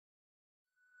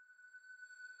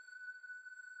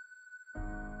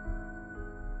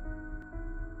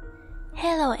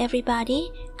Hello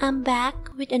everybody, I'm back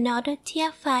with another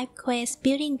Tier 5 quest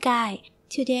building guide.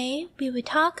 Today we will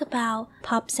talk about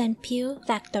Pops and Peel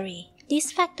Factory.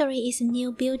 This factory is a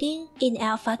new building in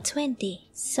Alpha 20,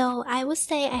 so I would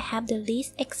say I have the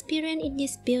least experience in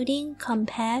this building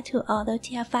compared to other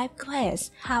Tier 5 quests.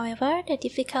 However, the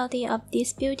difficulty of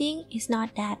this building is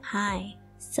not that high.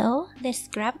 So let's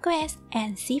grab a quest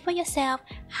and see for yourself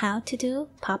how to do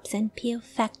Pops and Peel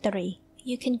Factory.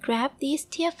 You can grab this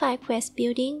Tier 5 quest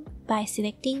building by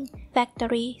selecting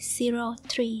Factory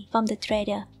 03 from the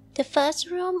trader. The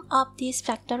first room of this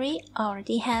factory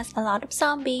already has a lot of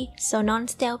zombies, so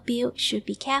non-stealth build should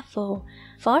be careful.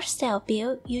 For stealth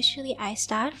build, usually I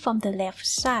start from the left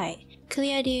side.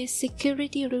 Clear the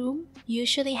security room,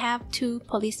 usually have 2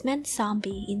 policemen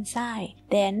zombie inside.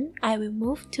 Then I will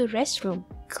move to restroom.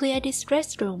 Clear this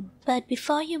restroom. But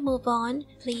before you move on,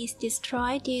 please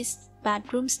destroy this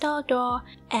bathroom stall door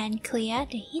and clear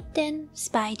the hidden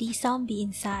spidey zombie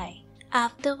inside.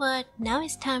 Afterward, now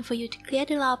it's time for you to clear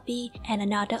the lobby and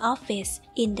another office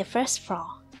in the first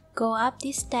floor. Go up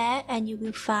this stair and you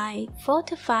will find 4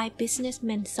 to 5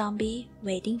 businessmen zombies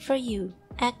waiting for you.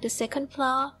 At the second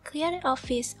floor, clear the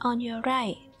office on your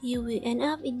right. You will end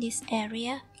up in this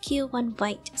area. Kill 1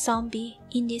 white zombie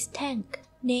in this tank.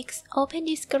 Next, open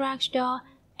this garage door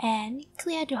and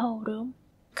clear the whole room.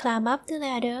 Climb up the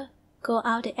ladder. Go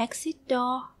out the exit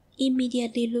door,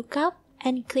 immediately look up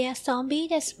and clear zombie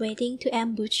that's waiting to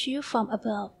ambush you from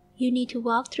above. You need to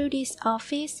walk through this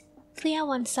office, clear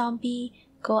 1 zombie,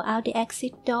 go out the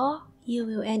exit door. You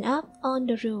will end up on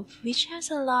the roof which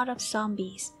has a lot of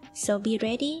zombies, so be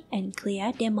ready and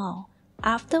clear them all.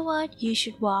 Afterward, you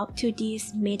should walk to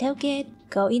this metal gate,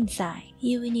 go inside.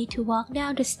 You will need to walk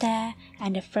down the stair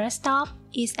and the first stop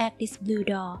is at this blue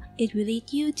door. It will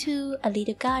lead you to a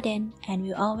little garden and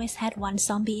will always have 1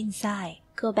 zombie inside.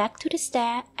 Go back to the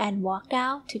stair and walk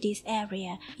down to this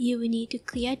area. You will need to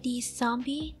clear these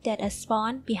zombies that are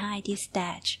spawned behind this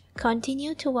stage.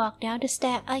 Continue to walk down the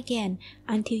stair again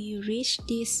until you reach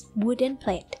this wooden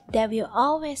plate. There will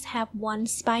always have 1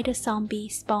 spider zombie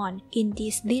spawn in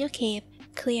this little cave.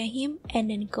 Clear him and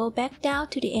then go back down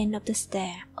to the end of the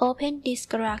stair. Open this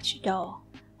garage door.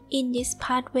 In this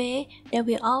pathway, there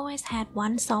will always have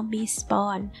 1 zombie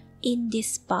spawn in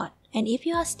this spot. And if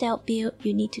you are stealth build,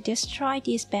 you need to destroy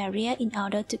this barrier in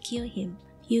order to kill him.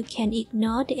 You can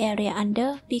ignore the area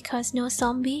under because no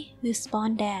zombie will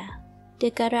spawn there.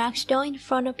 The garage door in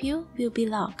front of you will be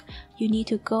locked. You need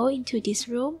to go into this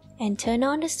room and turn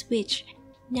on the switch.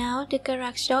 Now the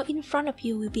garage door in front of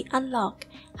you will be unlocked.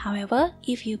 However,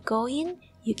 if you go in,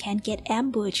 you can get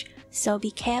ambushed, so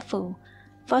be careful.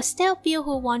 For stealth build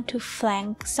who want to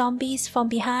flank zombies from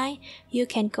behind, you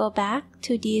can go back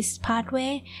to this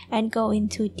pathway and go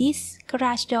into this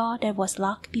garage door that was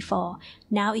locked before.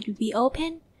 Now it will be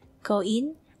open. Go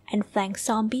in and flank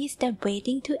zombies that are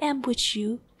waiting to ambush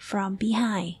you from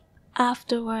behind.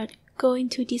 Afterward, go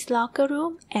into this locker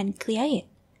room and clear it.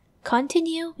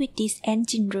 Continue with this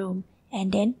engine room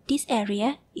and then this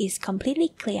area is completely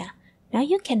clear. Now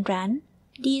you can run.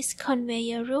 This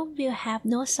conveyor room will have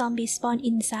no zombie spawn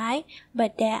inside,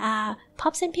 but there are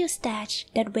Pops and Peel stash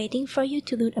that waiting for you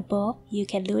to loot above. You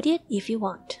can loot it if you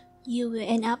want. You will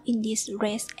end up in this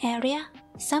rest area.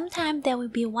 Sometimes there will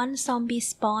be 1 zombie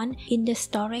spawn in the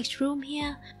storage room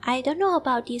here. I don't know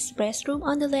about this restroom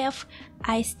on the left.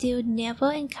 I still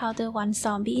never encounter 1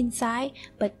 zombie inside,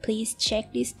 but please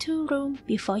check these 2 rooms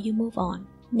before you move on.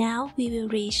 Now we will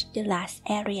reach the last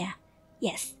area.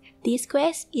 Yes, this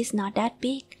quest is not that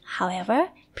big. However,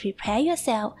 prepare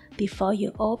yourself before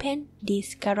you open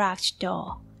this garage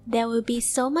door. There will be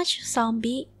so much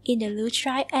zombie in the loot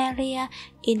right area,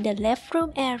 in the left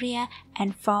room area,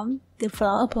 and from the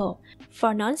floor above.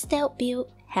 For non-stealth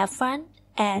build, have fun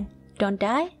and don't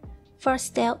die. For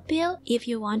stealth build, if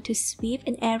you want to sweep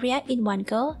an area in one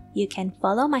go, you can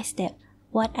follow my step.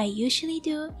 What I usually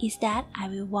do is that I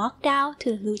will walk down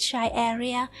to the loot right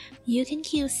area. You can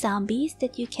kill zombies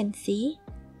that you can see.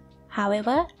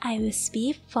 However, I will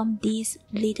sweep from this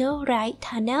little right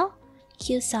tunnel,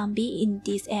 kill zombie in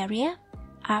this area.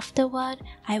 Afterward,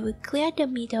 I will clear the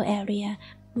middle area,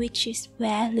 which is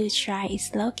where loot shrine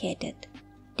is located.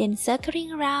 Then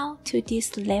circling around to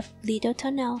this left little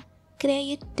tunnel,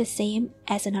 clear it the same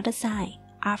as another side.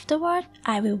 Afterward,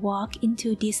 I will walk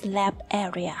into this lab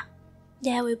area.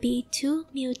 There will be 2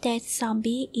 mutant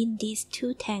zombies in these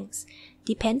 2 tanks.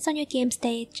 Depends on your game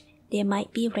stage, they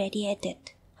might be radiated.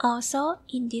 Also,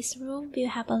 in this room we'll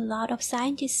have a lot of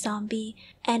scientist zombie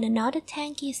and another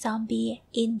tanky zombie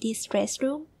in this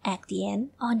restroom at the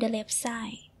end on the left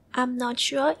side. I'm not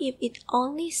sure if it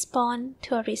only spawns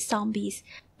tourist zombies,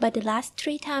 but the last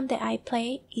 3 times that I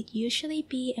play, it usually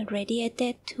be a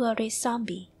radiated tourist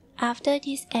zombie. After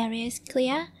this area is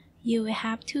clear, you will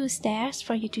have 2 stairs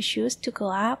for you to choose to go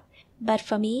up. But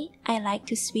for me, I like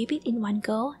to sweep it in one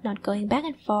go, not going back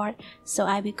and forth, so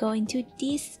I will go into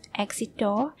this exit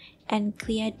door and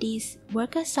clear this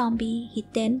worker zombie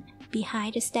hidden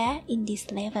behind the stair in this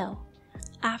level.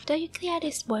 After you clear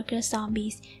these worker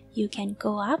zombies, you can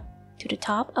go up to the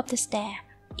top of the stair.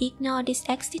 Ignore this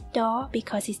exit door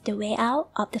because it's the way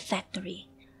out of the factory.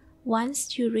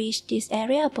 Once you reach this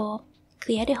area above,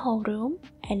 clear the whole room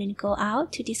and then go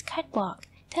out to this catwalk.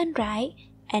 Turn right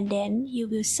and then you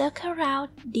will circle around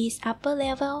this upper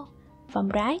level from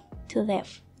right to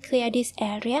left. Clear this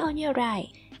area on your right.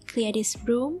 Clear this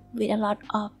room with a lot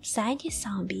of scientist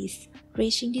zombies.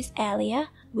 Reaching this area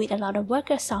with a lot of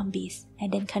worker zombies.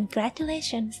 And then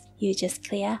congratulations, you just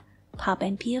clear Pop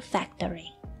and Peel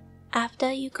Factory.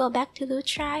 After you go back to loot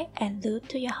try and loot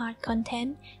to your heart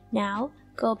content, now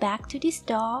go back to this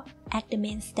door at the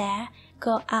main stair,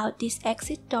 go out this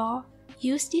exit door,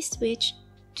 use this switch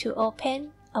to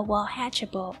open a wall hatch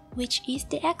above, which is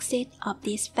the exit of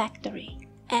this factory.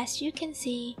 As you can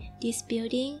see, this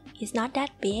building is not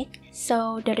that big,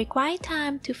 so the required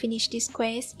time to finish this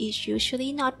quest is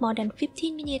usually not more than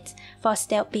 15 minutes for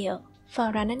stealth build.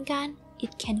 For run and gun,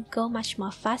 it can go much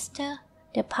more faster.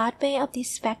 The pathway of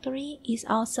this factory is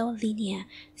also linear,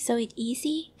 so it's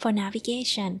easy for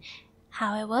navigation.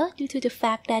 However, due to the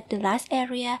fact that the last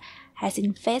area has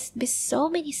infested with so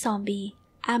many zombies,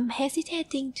 I'm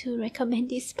hesitating to recommend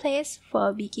this place for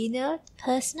a beginner.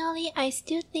 Personally, I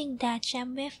still think that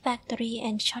Jamwave Factory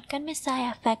and Shotgun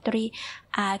Messiah Factory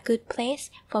are a good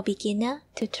place for beginner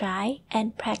to try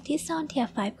and practice on tier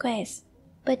 5 quests.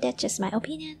 But that's just my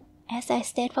opinion. As I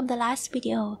stated from the last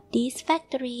video, this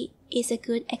factory is a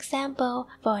good example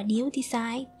for a new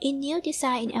design. In new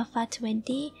design in Alpha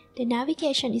 20, the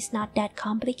navigation is not that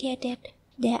complicated.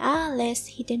 There are less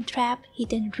hidden trap,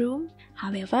 hidden room.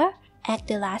 However, at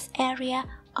the last area,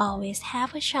 always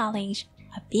have a challenge,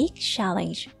 a big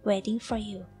challenge waiting for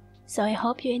you. So I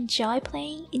hope you enjoy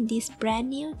playing in this brand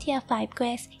new tier 5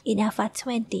 quest in Alpha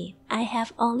 20. I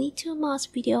have only 2 more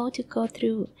videos to go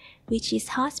through, which is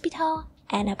hospital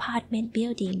and apartment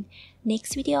building.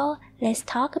 Next video, let's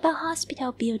talk about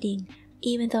hospital building.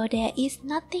 Even though there is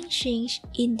nothing changed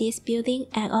in this building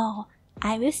at all,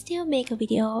 I will still make a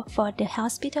video for the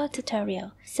hospital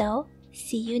tutorial. So,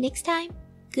 see you next time.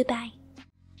 Goodbye.